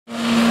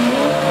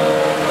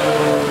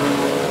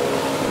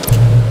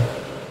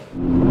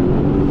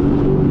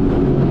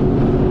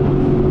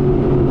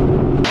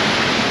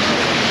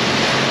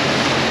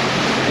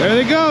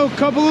go,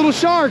 couple little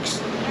sharks.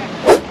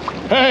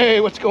 Hey,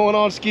 what's going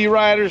on, ski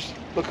riders?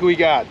 Look who we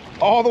got.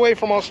 All the way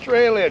from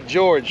Australia,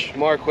 George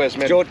Marquis,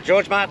 man.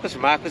 George Marquis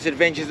from Marquis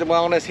Adventures and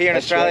Wellness here in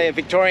Australia. Right.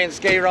 Victorian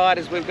ski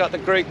riders, we've got the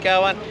group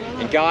going.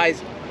 And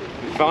guys,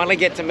 we finally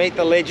get to meet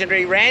the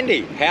legendary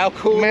Randy. How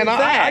cool is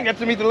that? I got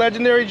to meet the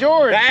legendary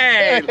George.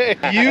 Hey.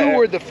 You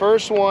were the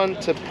first one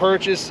to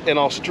purchase in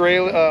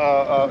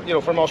Australia, you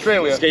know, from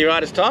Australia. Ski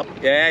Riders Top?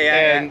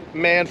 Yeah. And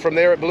man, from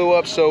there it blew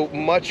up. So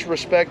much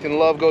respect and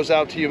love goes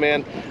out to you,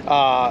 man.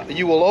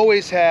 You will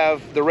always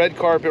have the red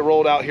carpet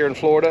rolled out here in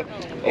Florida.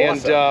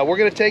 Awesome. And we're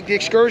going to take the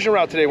excursion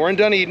route today. We're in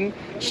Dunedin,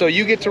 so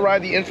you get to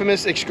ride the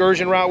infamous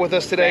excursion route with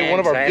us today.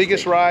 Fantastic. One of our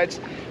biggest rides.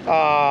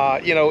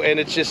 You know, and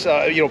it's just,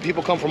 you know,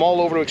 people come from all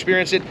over to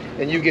experience it,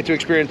 and you get to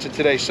experience it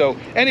today. So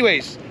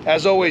anyways,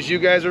 as always, you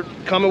guys are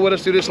coming with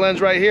us through this lens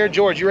right here.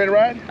 George, you ready to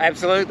ride?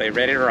 Absolutely,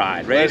 ready to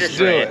ride. Ready to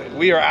shred. Let's do it.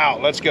 We are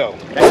out. Let's go.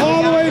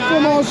 All the way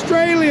from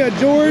Australia,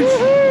 George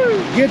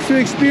gets to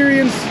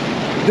experience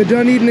the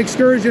Dunedin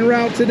excursion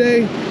route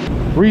today.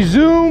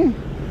 Resume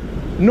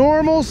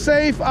normal,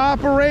 safe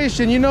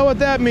operation. You know what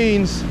that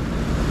means.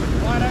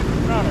 Wide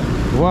open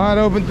throttle. Wide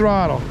open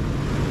throttle.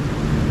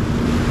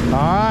 All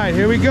right,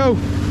 here we go.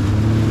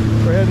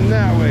 We're heading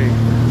that way.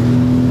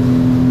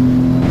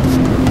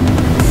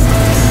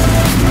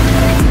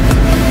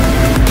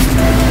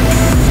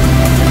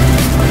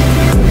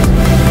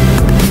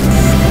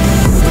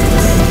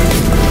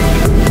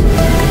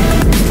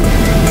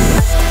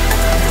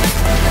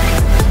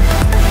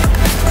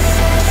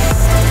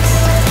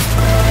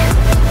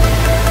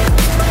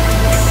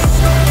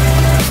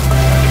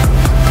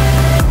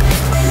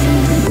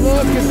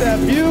 Look at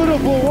that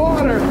beautiful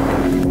water.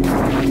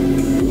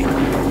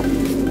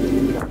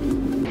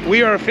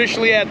 We are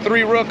officially at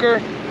Three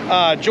Rooker.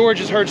 George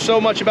has heard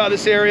so much about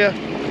this area.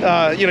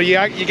 You know, you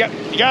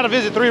got to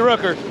visit Three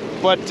Rooker,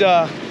 but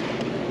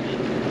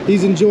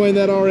he's enjoying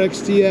that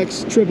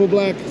RXTX Triple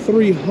Black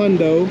 3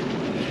 Hundo.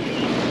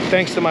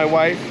 Thanks to my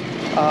wife.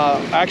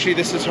 Actually,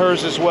 this is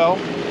hers as well.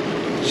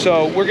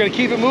 So we're gonna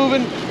keep it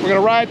moving. We're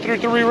gonna ride through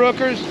Three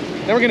Rookers.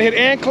 Then we're gonna hit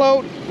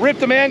Egmont, rip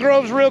the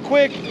mangroves real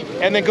quick,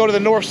 and then go to the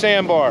North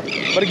Sandbar.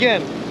 But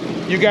again,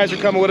 you guys are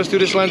coming with us through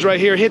this lens right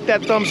here. Hit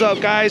that thumbs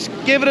up, guys.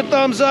 Give it a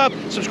thumbs up.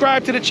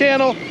 Subscribe to the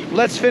channel.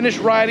 Let's finish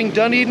riding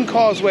Dunedin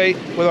Causeway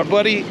with our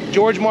buddy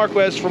George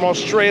Marquis from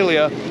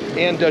Australia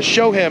and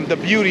show him the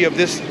beauty of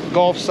this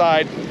Gulf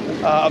side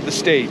of the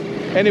state.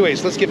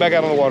 Anyways, let's get back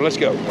out on the water. Let's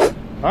go.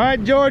 All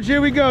right, George,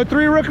 here we go.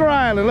 Three Rooker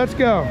Island. Let's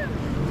go.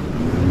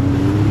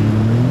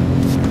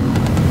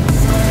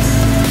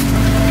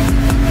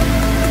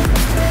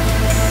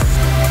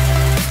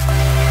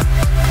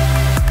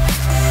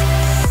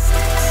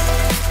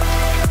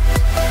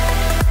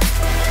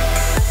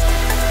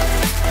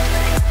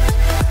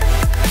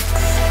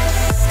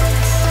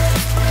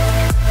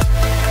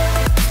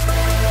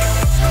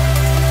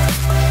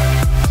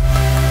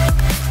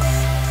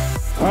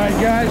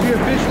 Guys, we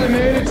officially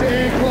made it to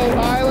Egmont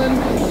Island.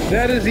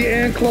 That is the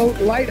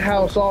Egmont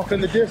Lighthouse off in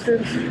the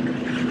distance.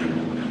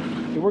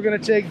 So we're gonna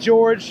take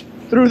George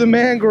through the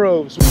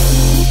mangroves.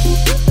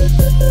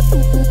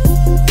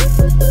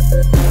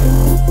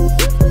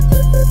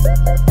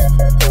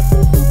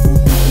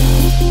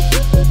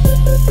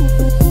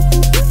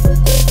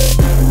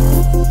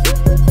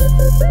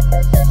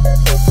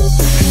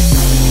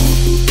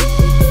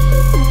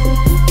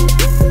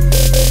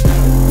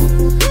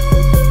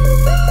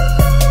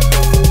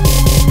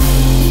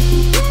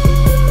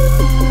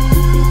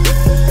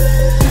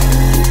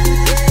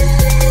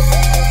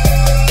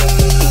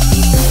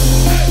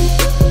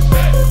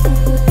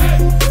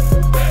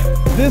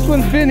 This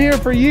one's been here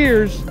for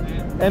years,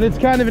 and it's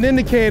kind of an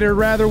indicator,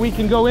 rather we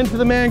can go into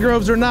the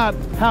mangroves or not,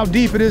 how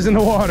deep it is in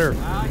the water.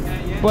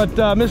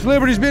 But Miss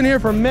Liberty's been here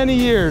for many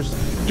years.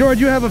 George,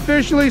 you have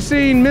officially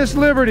seen Miss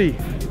Liberty.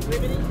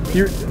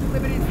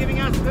 Liberty's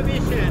giving us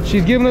permission.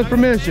 She's giving us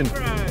permission.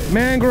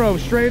 Mangrove,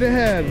 straight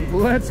ahead.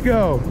 Let's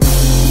go.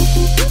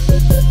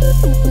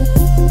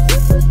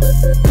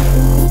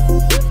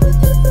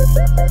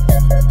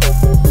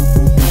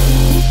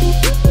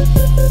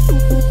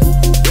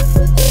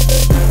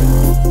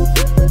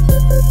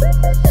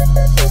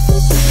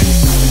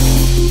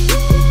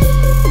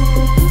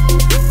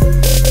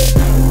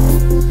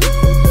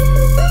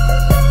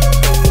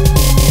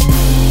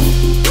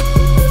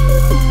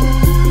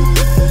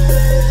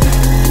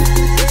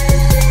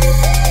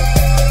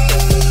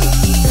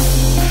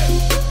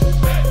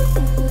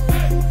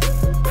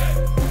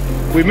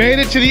 We made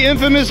it to the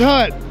infamous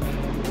hut.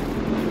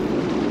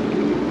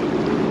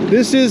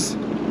 This is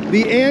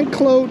the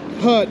Egmont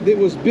hut that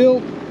was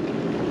built,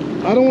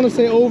 I don't want to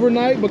say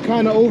overnight, but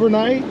kind of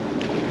overnight.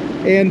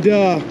 And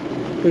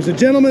there's a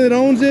gentleman that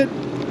owns it,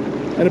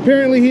 and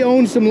apparently he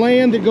owns some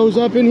land that goes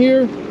up in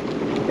here.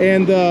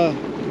 And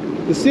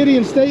the city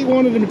and state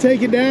wanted him to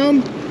take it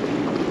down,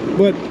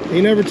 but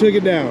he never took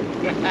it down.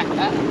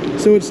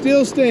 So it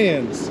still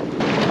stands.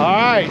 All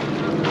right,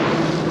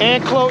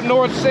 Egmont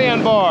North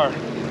Sandbar.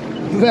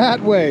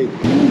 That way.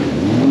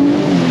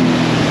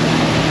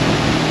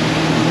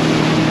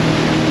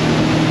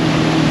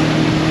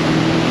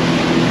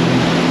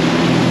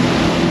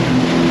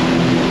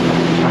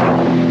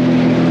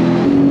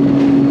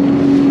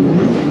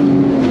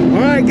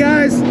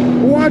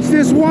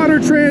 this water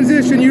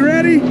transition. You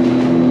ready?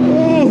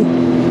 Oh,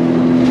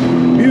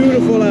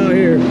 beautiful out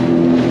here.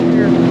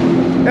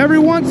 Every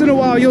once in a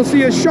while, you'll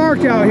see a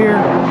shark out here.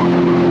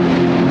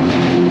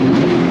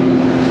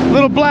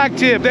 Little black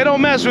tip. They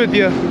don't mess with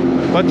you,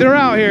 but they're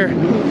out here.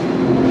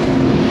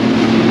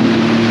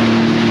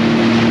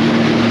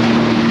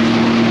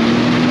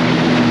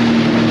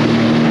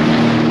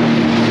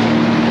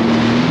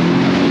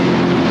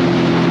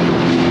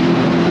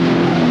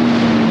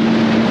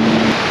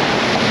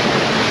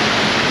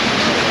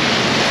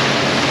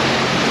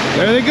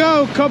 There they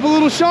go, couple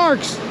little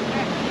sharks.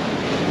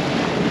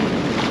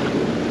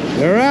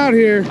 They're out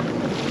here.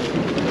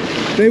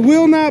 They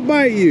will not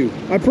bite you,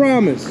 I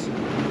promise.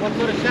 What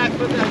sort of shark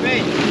would that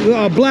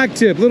be? Black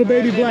tip, little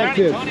baby black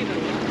tip.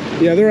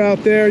 Yeah, they're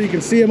out there. You can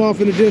see them off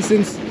in the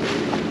distance.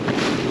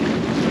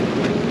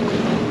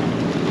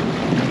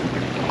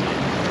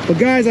 But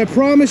guys, I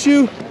promise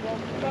you,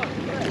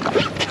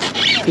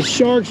 the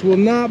sharks will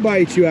not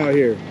bite you out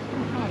here.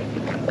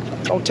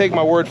 Don't take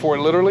my word for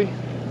it, literally.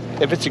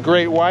 If it's a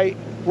great white,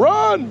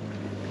 run!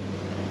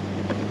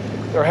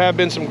 There have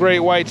been some great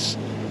whites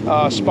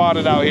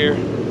spotted out here.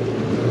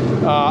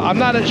 I'm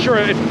not sure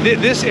if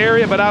this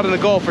area, but out in the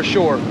Gulf for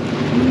sure.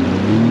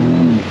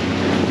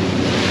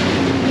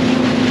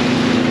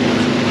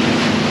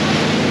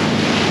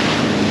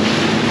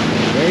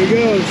 There he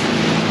goes.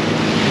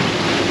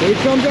 Here he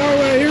comes our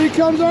way. Here he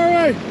comes our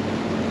way.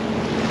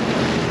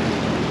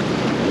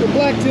 The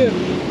black tip.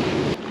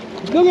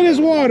 Look at this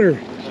water.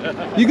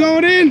 You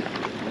going in?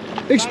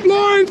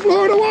 Exploring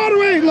Florida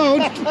waterway. No,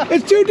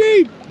 it's too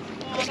deep.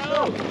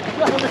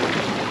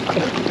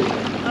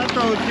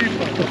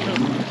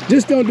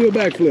 Just don't do a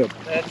backflip.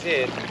 That's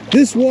it.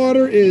 This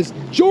water is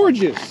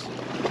George's.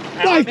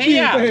 Like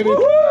it, baby.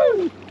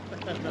 Woo!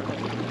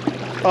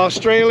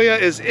 Australia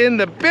is in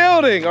the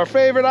building. Our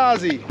favorite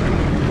Aussie.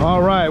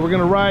 All right, we're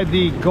gonna ride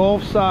the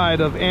Gulf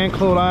side of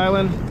Egmont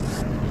Island.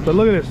 But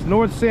look at this,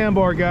 North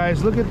Sandbar,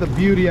 guys. Look at the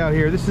beauty out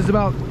here. This is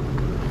about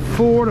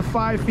 4 to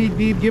 5 feet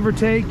deep, give or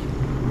take.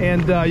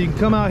 And you can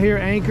come out here,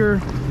 anchor,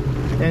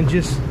 and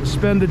just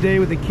spend the day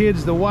with the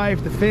kids, the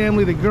wife, the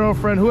family, the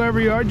girlfriend, whoever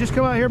you are. Just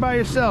come out here by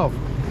yourself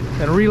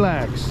and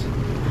relax.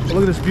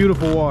 Look at this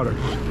beautiful water.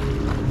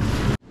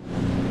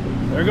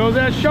 There goes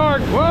that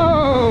shark.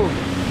 Whoa!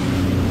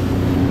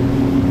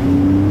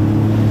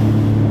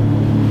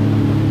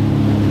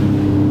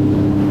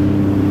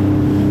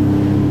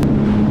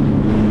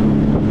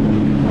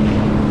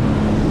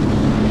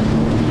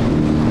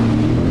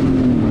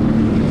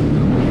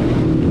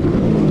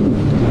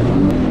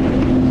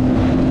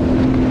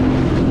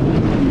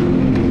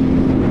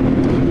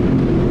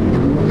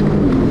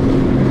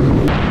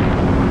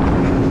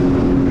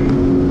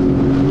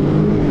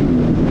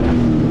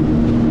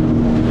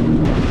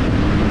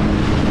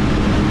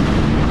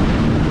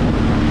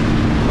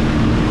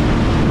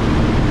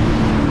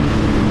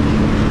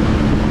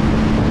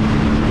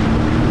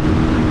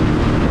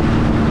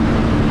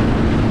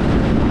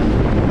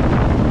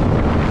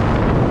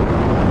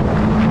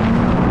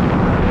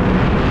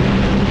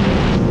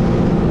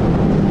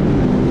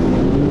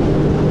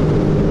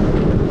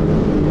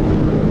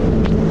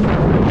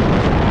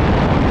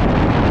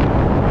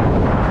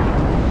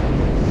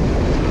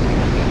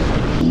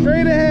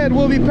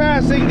 We'll be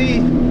passing the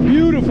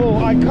beautiful,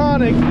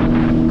 iconic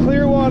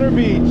Clearwater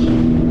Beach.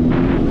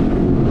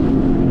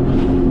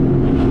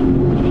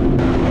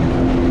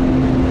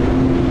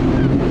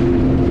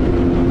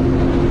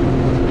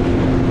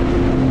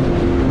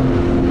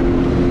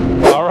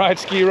 All right,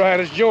 ski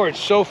riders, George,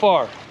 so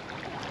far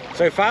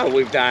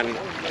we've done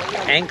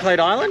Egmont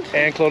Island.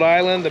 Egmont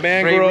Island, the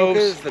mangroves.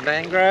 Three Rookers, the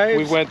mangroves.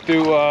 We went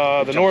through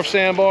the North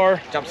Sandbar.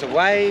 Jumps of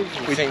waves.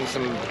 We've seen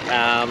some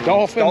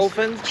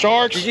dolphins,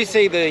 sharks. Did you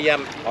see the,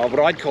 what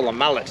I'd call a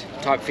mullet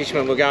type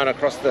fishermen were going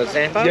across the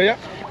Sandbar? Yeah, yeah.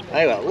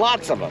 They got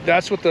lots of them.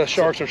 That's what the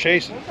sharks are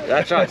chasing.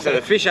 That's right. So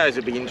the fishers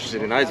would be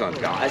interested in those ones,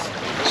 guys.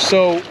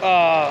 So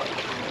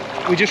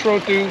we just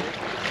rode through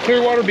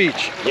Clearwater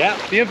Beach. Yeah.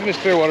 The infamous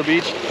Clearwater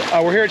Beach.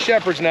 We're here at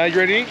Shepherd's now. You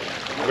ready to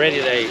eat?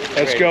 Ready to eat.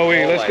 Let's go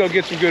eat. Let's go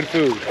get some good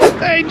food.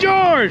 Hey,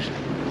 George!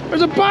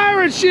 There's a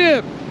pirate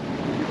ship!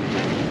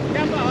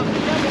 Jump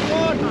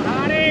aboard, my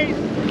hearties!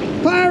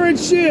 Pirate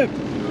ship!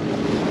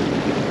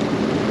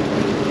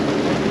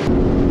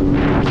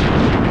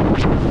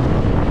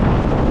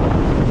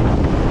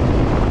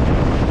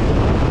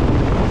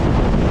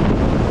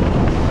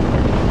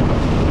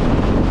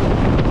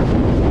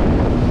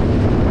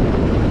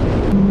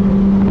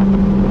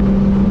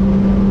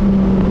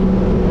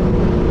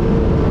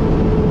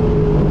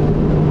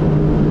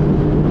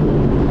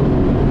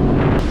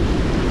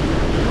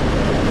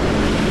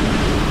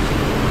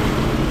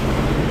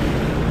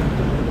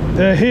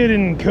 The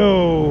Hidden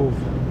Cove.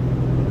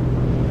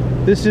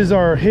 This is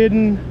our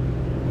hidden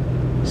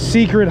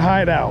secret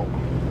hideout.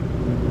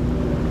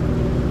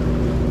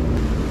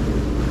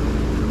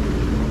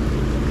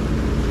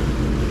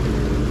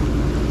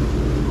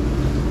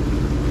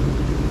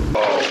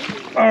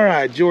 All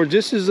right, George,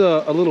 this is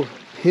a little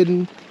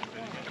hidden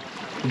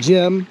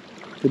gem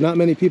that not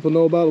many people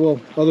know about.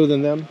 Well, other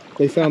than them,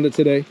 they found it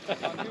today.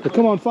 But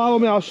come on, follow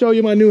me. I'll show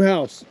you my new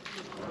house.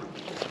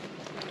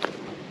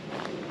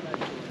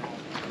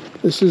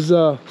 This is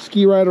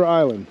Ski Rider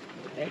Island.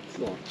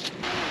 Excellent.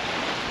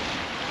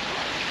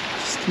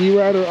 Ski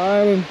Rider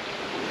Island.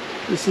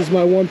 This is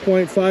my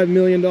 $1.5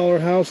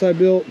 million house I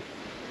built.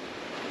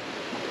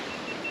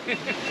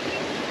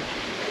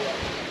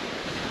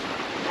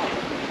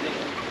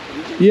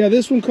 Yeah,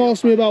 this one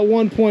cost me about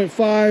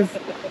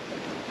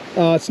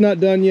 1.5. It's not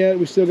done yet.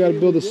 We still got to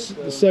build the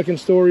second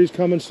stories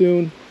coming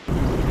soon.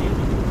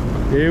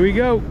 Here we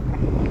go.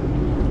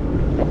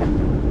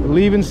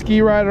 Leaving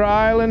Ski Rider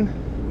Island.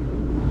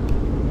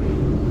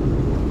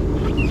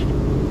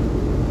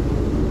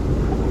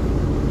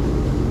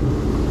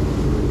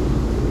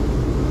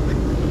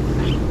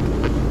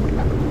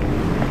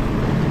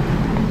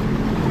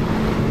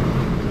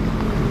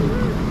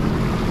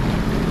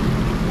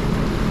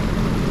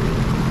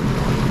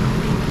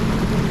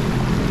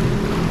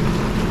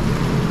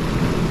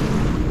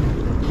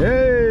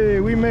 Hey,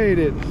 we made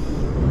it.